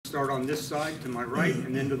start on this side to my right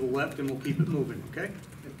and then to the left, and we'll keep it moving, okay?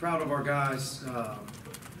 I'm proud of our guys.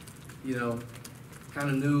 You know, kind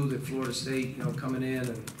of knew that Florida State, you know, coming in,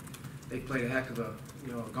 and they played a heck of a,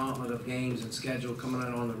 you know, a gauntlet of games and schedule coming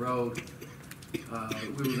in on the road. We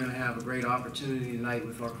were going to have a great opportunity tonight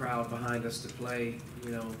with our crowd behind us to play,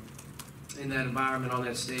 you know, in that environment on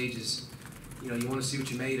that stage is, you know, you want to see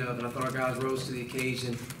what you're made of, and I thought our guys rose to the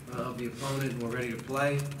occasion of the opponent and were ready to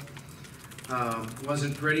play.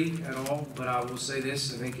 Wasn't pretty at all, but I will say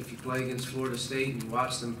this, I think if you play against Florida State and you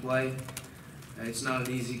watch them play, it's not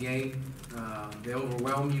an easy game. They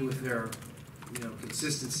overwhelm you with their, you know,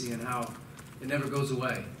 consistency and how it never goes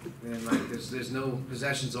away. And like there's no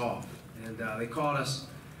possessions off. And they caught us,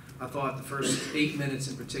 I thought, the first 8 minutes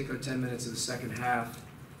in particular, 10 minutes of the second half,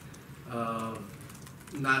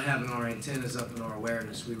 not having our antennas up in our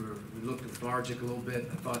awareness. We looked lethargic a little bit.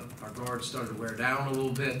 I thought our guards started to wear down a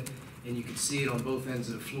little bit, and you could see it on both ends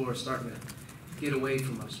of the floor starting to get away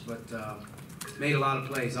from us. But made a lot of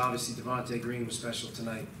plays. Obviously, Devontae Green was special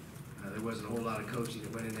tonight. There wasn't a whole lot of coaching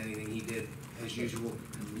that went into anything he did, as usual.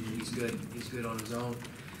 He's good. He's good on his own.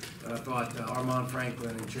 But I thought Armand Franklin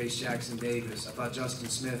and Trace Jackson Davis. I thought Justin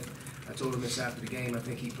Smith. I told him this after the game. I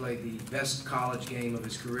think he played the best college game of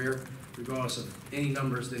his career, regardless of any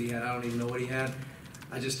numbers that he had. I don't even know what he had.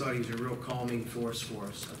 I just thought he was a real calming force for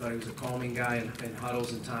us. I thought he was a calming guy in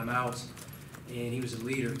huddles and timeouts, and he was a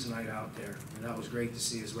leader tonight out there, and that was great to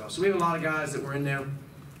see as well. So we have a lot of guys that were in there,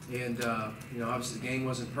 and you know, obviously the game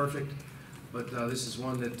wasn't perfect, but this is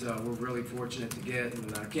one that we're really fortunate to get,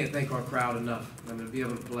 and I can't thank our crowd enough. I'm going to be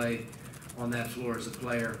able to play on that floor as a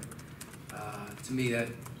player. To me,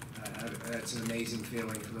 that's an amazing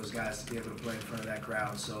feeling for those guys to be able to play in front of that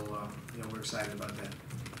crowd. So you know, we're excited about that.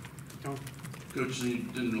 Coach, you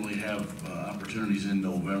didn't really have opportunities in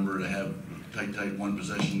November to have tight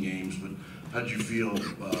one-possession games, but how did you feel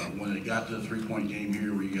when it got to the three-point game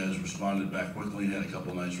here where you guys responded back quickly and had a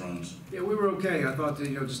couple of nice runs? Yeah, we were okay. I thought that,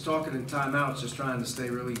 you know, just talking in timeouts, just trying to stay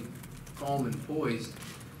really calm and poised,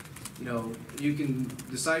 you know, you can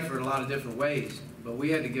decipher it a lot of different ways, but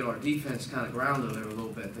we had to get our defense kind of grounded there a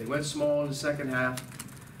little bit. They went small in the second half.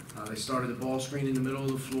 They started the ball screen in the middle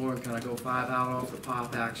of the floor and kind of go 5 out off the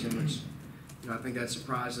pop action, which, you know, I think that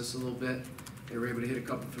surprised us a little bit. They were able to hit a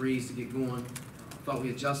couple threes to get going. I thought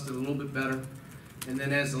we adjusted a little bit better. And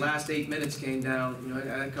then as the last 8 minutes came down, you know,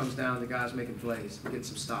 that comes down to the guys making plays, getting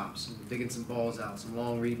some stops, digging some balls out, some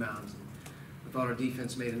long rebounds. I thought our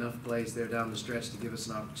defense made enough plays there down the stretch to give us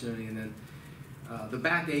an opportunity. And then the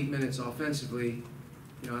back 8 minutes offensively,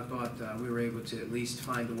 you know, I thought we were able to at least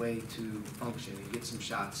find a way to function and get some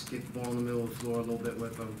shots, get the ball in the middle of the floor a little bit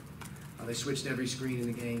with them. They switched every screen in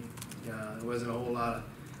the game. There wasn't a whole lot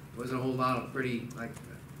of pretty, like,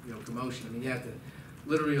 you know, commotion. I mean, you have to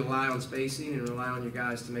literally rely on spacing and rely on your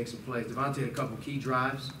guys to make some plays. Devontae had a couple key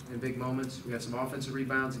drives in big moments. We had some offensive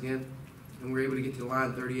rebounds again, and we were able to get to the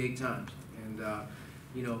line 38 times. And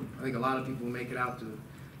you know, I think a lot of people make it out to, you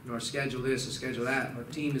know, our schedule this, our schedule that. Our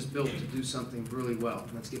team is built to do something really well.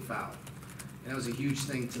 Let's get fouled. And that was a huge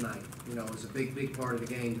thing tonight. You know, it was a big part of the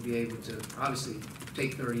game to be able to obviously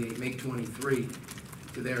take 38, make 23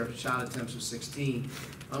 to their shot attempts of 16.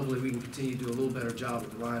 Hopefully we can continue to do a little better job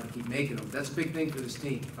with the line and keep making them. That's a big thing for this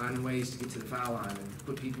team, finding ways to get to the foul line and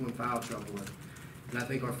put people in foul trouble. And I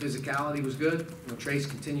think our physicality was good. You know, Trace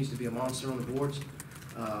continues to be a monster on the boards.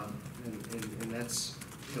 And that's,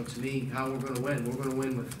 you know, to me, how we're going to win. We're going to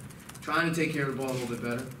win with trying to take care of the ball a little bit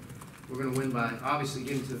better. We're going to win by obviously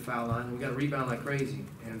getting to the foul line. We got to rebound like crazy.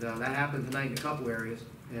 And that happened tonight in a couple areas.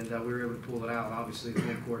 And we were able to pull it out. Obviously, the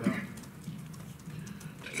home court helped.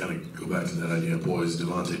 To kind of go back to that idea of boys,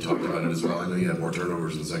 Devontae talked about it as well. I know you had more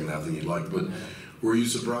turnovers in the second half than you'd like, but were you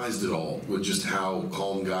surprised at all with just how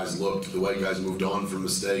calm guys looked, the way guys moved on from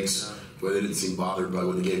mistakes, the way they didn't seem bothered by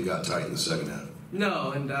when the game got tight in the second half?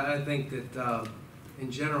 No, and I think that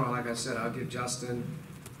in general, like I said, I'll give Justin,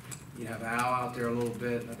 you have Al out there a little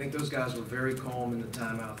bit. I think those guys were very calm in the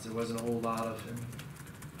timeouts. There wasn't a whole lot of,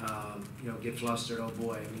 you know, get flustered. Oh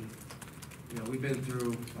boy, I mean, you know, we've been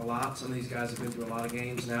through a lot. Some of these guys have been through a lot of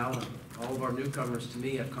games now, and all of our newcomers, to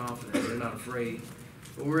me, have confidence. They're not afraid.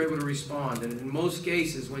 But we're able to respond, and in most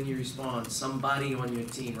cases, when you respond, somebody on your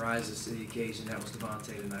team rises to the occasion. That was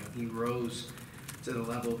Devontae tonight. He rose to the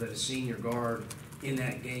level that a senior guard in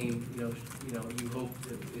that game, you hope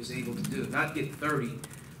is able to do. Not get 30,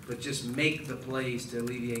 but just make the plays to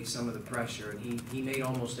alleviate some of the pressure. And he made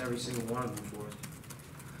almost every single one of them for us.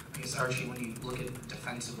 I guess, Archie, when you look at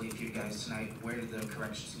defensively for you guys tonight, where did the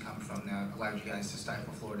corrections come from that allowed you guys to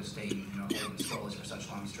stifle Florida State, you know, holding scoreless for such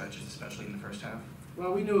long stretches, especially in the first half?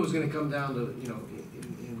 Well, we knew it was going to come down to, you know,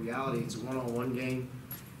 in reality, it's a one-on-one game.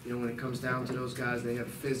 You know, when it comes down to those guys, they have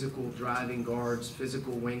physical driving guards,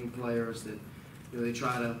 physical wing players that, you know, they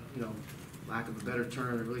try to, you know, lack of a better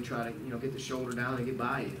term, they really try to, you know, get the shoulder down and get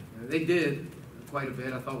by you. You know, they did quite a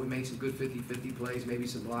bit. I thought we made some good 50-50 plays, maybe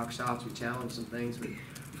some block shots. We challenged some things, but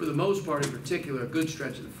for the most part, in particular, a good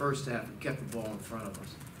stretch of the first half, we kept the ball in front of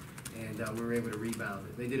us, and we were able to rebound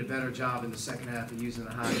it. They did a better job in the second half of using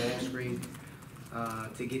the high ball screen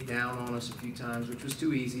to get down on us a few times, which was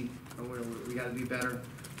too easy. We got to be better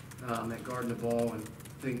at guarding the ball, and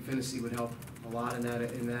I think Finney would help a lot in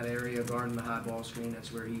that area, guarding the high ball screen.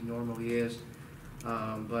 That's where he normally is.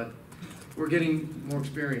 But we're getting more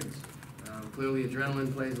experience. Clearly,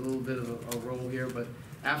 adrenaline plays a little bit of a role here, but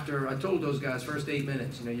after I told those guys, first 8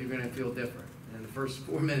 minutes, you know, you're going to feel different. And the first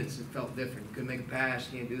 4 minutes, it felt different. You couldn't make a pass,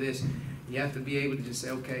 you can't do this. You have to be able to just say,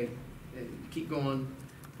 okay, keep going,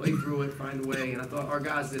 play through it, find a way. And I thought our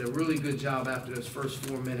guys did a really good job after those first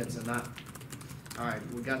 4 minutes and not, all right,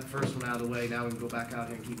 we got the first one out of the way, now we can go back out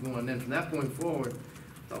here and keep going. And then from that point forward,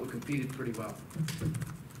 I thought we competed pretty well.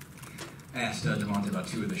 I asked Devontae about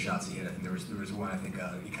 2 of the shots he hit. I think there was one, I think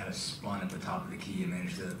he kind of spun at the top of the key and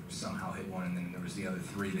managed to somehow hit one, and then there was the other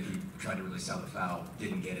 3 that he tried to really sell the foul,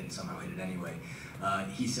 didn't get it, and somehow hit it anyway.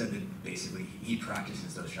 He said that basically he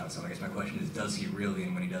practices those shots, so I guess my question is, does he really,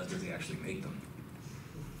 and when he does he actually make them?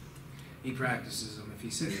 He practices them if he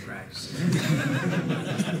said he practices.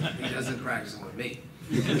 He doesn't practice them with me.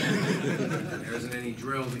 There isn't any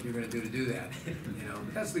drill that you're going to do that. You know,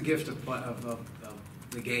 but that's the gift of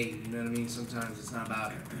the game. You know what I mean? Sometimes it's not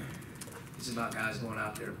about it. It's about guys going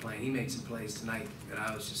out there playing. He made some plays tonight that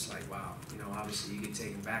I was just like, wow. You know, obviously you get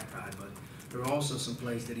taken back by, but there were also some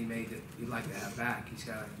plays that he made that he'd like to have back. He's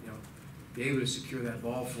got to, you know, be able to secure that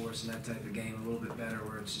ball for us in that type of game a little bit better,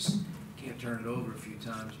 where it's just can't turn it over a few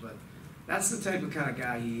times. But that's the type of kind of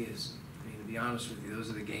guy he is. I mean, to be honest with you, those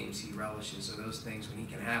are the games he relishes, or those things when he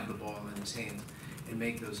can have the ball in his hands and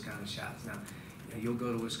make those kind of shots. Now, you know, you'll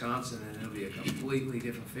go to Wisconsin and it'll be a completely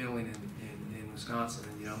different feeling in Wisconsin,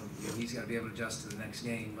 and you know he's got to be able to adjust to the next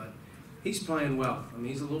game. But he's playing well. I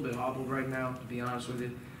mean, he's a little bit hobbled right now, to be honest with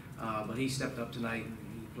you, but he stepped up tonight and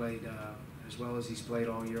he played as well as he's played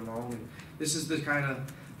all year long. And this is the kind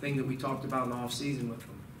of thing that we talked about in the off season with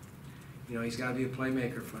him. You know, he's got to be a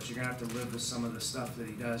playmaker for us. You're going to have to live with some of the stuff that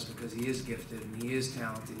he does, because he is gifted and he is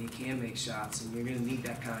talented and he can make shots, and you're going to need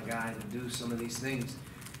that kind of guy to do some of these things.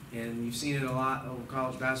 And you've seen it a lot over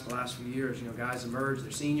college basketball the last few years. You know, guys emerge,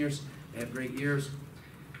 they're seniors, they have great years.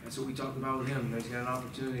 That's what we talked about with him. You know, he's got an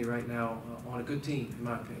opportunity right now on a good team, in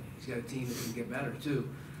my opinion. He's got a team that can get better too,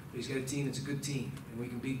 but he's got a team that's a good team, and we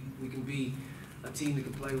can be a team that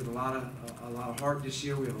can play with a lot of heart this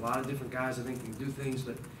year. We have a lot of different guys I think can do things,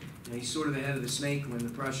 but you know, he's sort of the head of the snake when the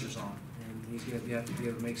pressure's on, and he's going to have to be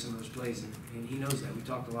able to make some of those plays, and he knows that. We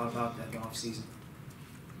talked a lot about that in the off season.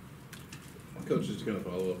 Coach, just going to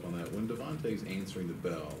follow up on that. When Devontae's answering the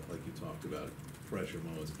bell, like you talked about, pressure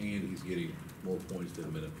moments, and he's getting more points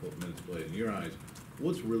than minutes played, in your eyes,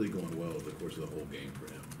 what's really going well over the course of the whole game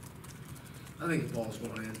for him? I think the ball's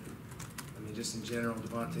going in. I mean, just in general,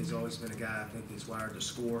 Devontae's always been a guy I think that's wired to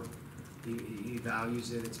score. He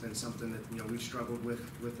values it. It's been something that, you know, we've struggled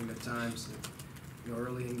with him at times. That, you know,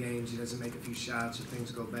 early in games, he doesn't make a few shots, or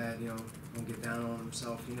things go bad, you know, won't get down on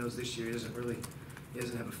himself. He knows this year he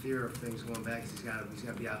doesn't have a fear of things going back, because he's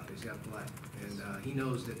got to be out there, he's got to play. And he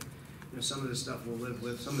knows that, you know, some of the stuff we'll live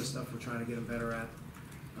with, some of the stuff we're trying to get him better at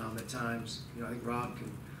times. You know, I think Rob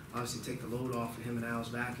can obviously take the load off of him and Al's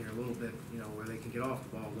back here a little bit, you know, where they can get off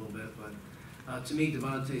the ball a little bit. But to me,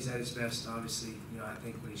 Devontae's at his best, obviously, you know, I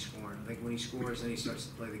think when he's scoring. I think when he scores, then he starts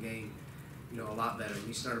to play the game, you know, a lot better.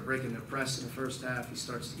 He started breaking the press in the first half. He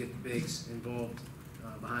starts to get the bigs involved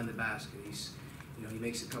behind the basket. You know, he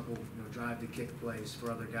makes a couple, you know, drive to kick plays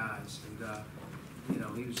for other guys, and you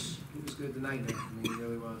know, he was good tonight, man. I mean, he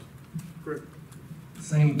really was. Great.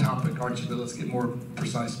 Same topic, Archie, but let's get more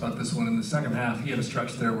precise about this one. In the second half, he had a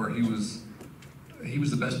stretch there where he was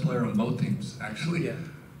the best player on both teams, actually. Yeah.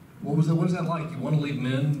 What was that like? You want to leave him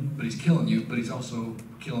in, but he's killing you, but he's also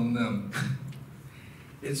killing them.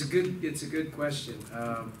 It's a good question.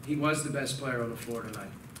 He was the best player on the floor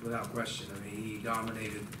tonight, without question. I mean, he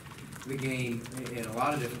dominated the game in a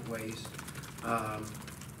lot of different ways.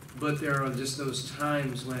 But there are just those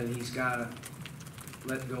times when he's got to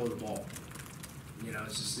let go of the ball. You know,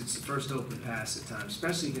 it's the first open pass at times,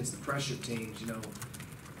 especially against the pressure teams. You know,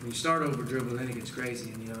 when you start over dribbling, then it gets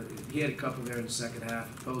crazy. And, you know, he had a couple there in the second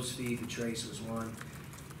half. The post feed to Trace was one.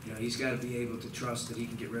 You know, he's got to be able to trust that he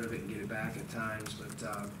can get rid of it and get it back at times.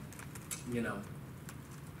 But, you know,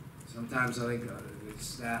 sometimes I think it's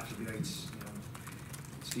staff to be like, it's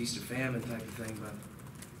feast or famine type of thing. But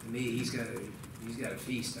to me, he's got to he's got to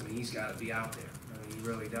feast. I mean, he's got to be out there. I mean, he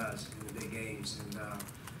really does in the big games. And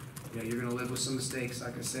you're going to live with some mistakes,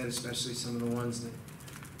 like I said, especially some of the ones that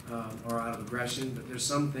are out of aggression. But there's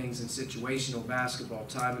some things in situational basketball,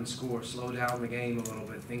 time and score, slow down the game a little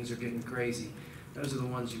bit. Things are getting crazy. Those are the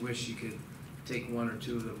ones you wish you could take one or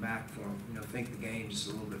two of them back for them. Think the game just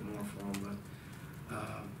a little bit more for them. But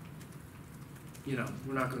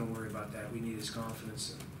we're not going to worry about that. We need his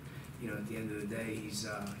confidence. And, at the end of the day, he's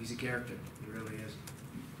a character. He really is.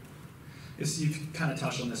 Yes, you've kind of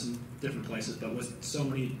touched on this in different places, but with so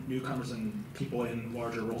many newcomers and people in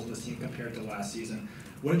larger roles in this team compared to last season,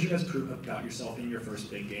 what did you guys prove about yourself in your first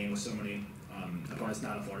big game with so many opponents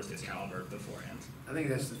not of Florida State's caliber beforehand? I think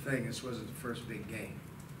that's the thing. This wasn't the first big game.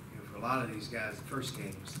 For a lot of these guys, the first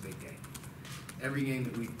game was the big game. Every game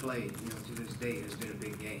that we've played, to this date has been a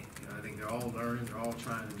big game. I think they're all learning. They're all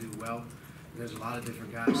trying to do well. There's a lot of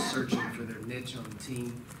different guys searching for their niche on the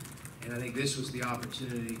team. And I think this was the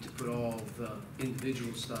opportunity to put all the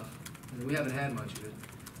individual stuff, and we haven't had much of it,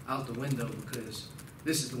 out the window, because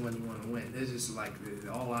this is the one you want to win. This is like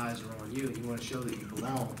all eyes are on you, and you want to show that you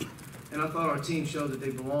belong. And I thought our team showed that they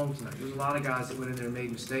belonged tonight. There was a lot of guys that went in there and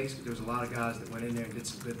made mistakes, but there was a lot of guys that went in there and did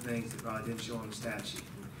some good things that probably didn't show on the stat sheet.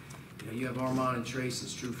 You have Armand and Trace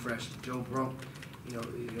as true freshmen. Joe Brunk,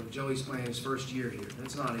 Joey's playing his first year here.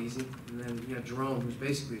 That's not easy. And then you have Jerome, who's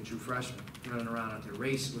basically a true freshman, running around out there.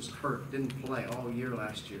 Race was hurt, didn't play all year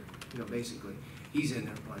last year. Basically, he's in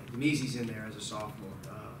there playing. Demezy's in there as a sophomore,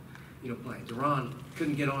 playing. Duran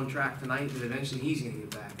couldn't get on track tonight, but eventually he's going to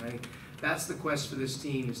get back. Right? That's the quest for this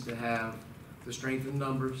team, is to have the strength in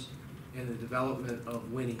numbers and the development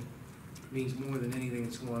of winning. It means more than anything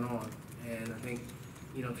that's going on. And I think,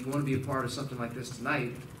 if you want to be a part of something like this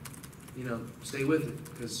tonight, stay with it,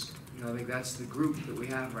 because I think that's the group that we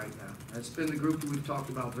have right now. That's been the group that we've talked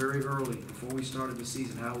about very early, before we started the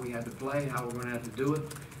season, how we had to play, how we're going to have to do it,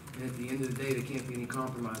 and at the end of the day, there can't be any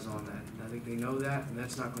compromise on that. And I think they know that, and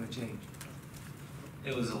that's not going to change.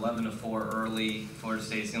 It was 11-4 early. Florida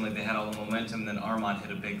State seemed like they had all the momentum. Then Armand hit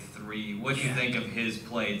a big three. What do you think of his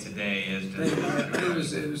play today? It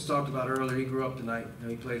was talked about earlier. He grew up tonight.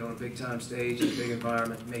 He played on a big-time stage, in a big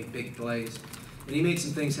environment, made big plays. And he made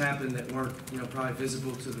some things happen that weren't, probably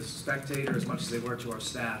visible to the spectator as much as they were to our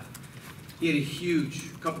staff. He had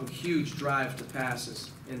a couple of huge drive to passes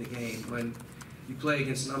in the game. When you play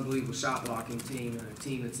against an unbelievable shot blocking team, and a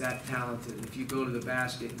team that's that talented, and if you go to the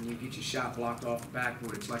basket and you get your shot blocked off the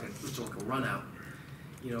backboard, it's like a run out.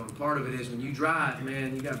 And part of it is when you drive,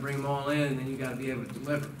 man, you got to bring them all in, and then you got to be able to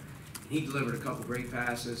deliver. And he delivered a couple great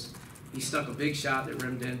passes. He stuck a big shot that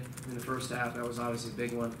rimmed in the first half. That was obviously a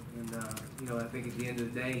big one. And, I think at the end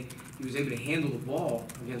of the day, he was able to handle the ball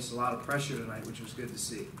against a lot of pressure tonight, which was good to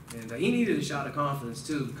see. And he needed a shot of confidence,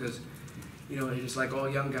 too, because, just like all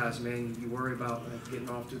young guys, man, you worry about getting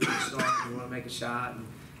off to a good start. You want to make a shot. And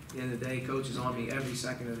at the end of the day, coach is on me every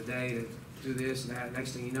second of the day to do this and that.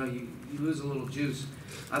 Next thing you know, you lose a little juice.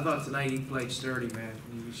 I thought tonight he played sturdy, man.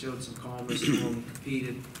 He showed some calmness to him,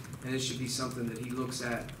 competed. And it should be something that he looks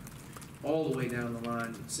at all the way down the line,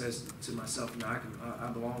 and says to myself, I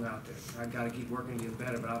belong out there. I've got to keep working to get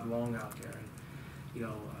better, but I belong out there. And,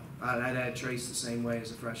 I'd had Trace the same way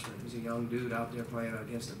as a freshman. He's a young dude out there playing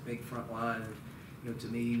against a big front line, and to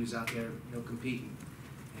me, he was out there, competing.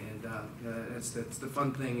 And that's the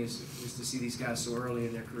fun thing is to see these guys so early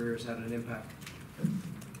in their careers having an impact.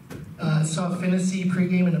 Saw Finney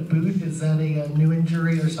pregame in a boot. Is that a new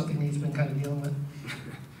injury or something he's been kind of dealing with?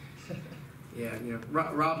 Yeah,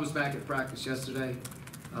 Rob was back at practice yesterday,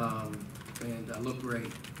 and looked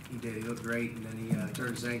great. He did. He looked great, and then he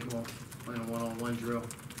turned his ankle playing a one-on-one drill,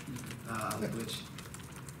 which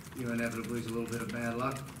inevitably is a little bit of bad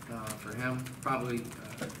luck for him. Probably,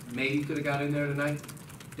 maybe could have got in there tonight.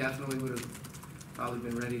 Definitely would have probably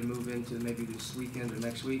been ready to move into maybe this weekend or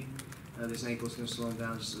next week. This ankle's going to slow him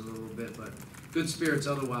down just a little bit, but good spirits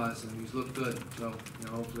otherwise, and he's looked good. So,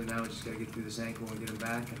 hopefully now we just got to get through this ankle and get him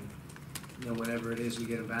back, and whatever it is we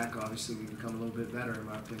get him back, obviously we become a little bit better, in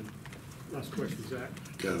my opinion. Last question, Zach.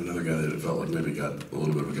 Got another guy that it felt like maybe got a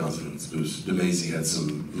little bit of a confidence boost. DeMacy had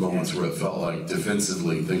some moments where it felt like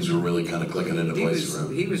defensively things were really kind of clicking into place for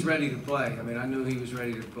him. He was ready to play. I mean, I knew he was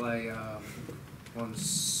ready to play on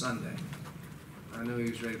Sunday. I knew he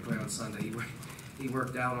was ready to play on Sunday. He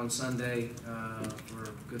worked out on Sunday for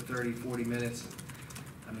a good 30, 40 minutes.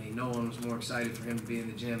 I mean, no one was more excited for him to be in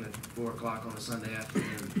the gym at 4 o'clock on a Sunday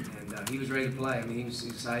afternoon. And he was ready to play. I mean, he was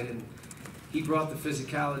excited. And he brought the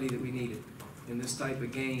physicality that we needed. In this type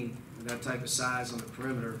of game, with that type of size on the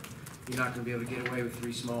perimeter, you're not going to be able to get away with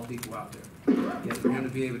 3 small people out there. Yet for him to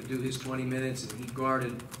be able to do his 20 minutes, and he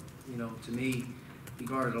guarded, to me, he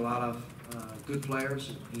guarded a lot of good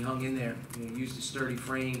players. He hung in there. He used his sturdy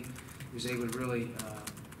frame. He was able to really,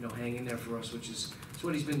 hang in there for us, which is that's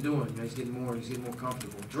what he's been doing. He's getting more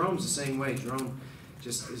comfortable. Jerome's the same way. Jerome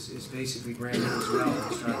just is basically brand new as well.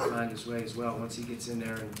 He's trying to find his way as well. Once he gets in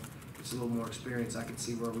there and gets a little more experience, I can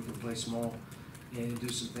see where we can play small and do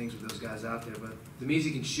some things with those guys out there. But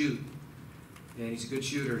Demise can shoot, and he's a good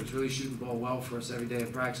shooter. He's really shooting the ball well for us every day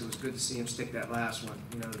in practice. It was good to see him stick that last one,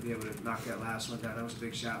 to be able to knock that last one down. That was a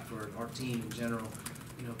big shot for our team in general,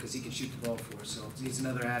 because he can shoot the ball for us. So he's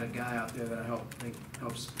another added guy out there that I think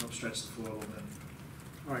helps stretch the floor a little bit.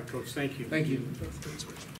 All right, Coach, thank you. Thank you.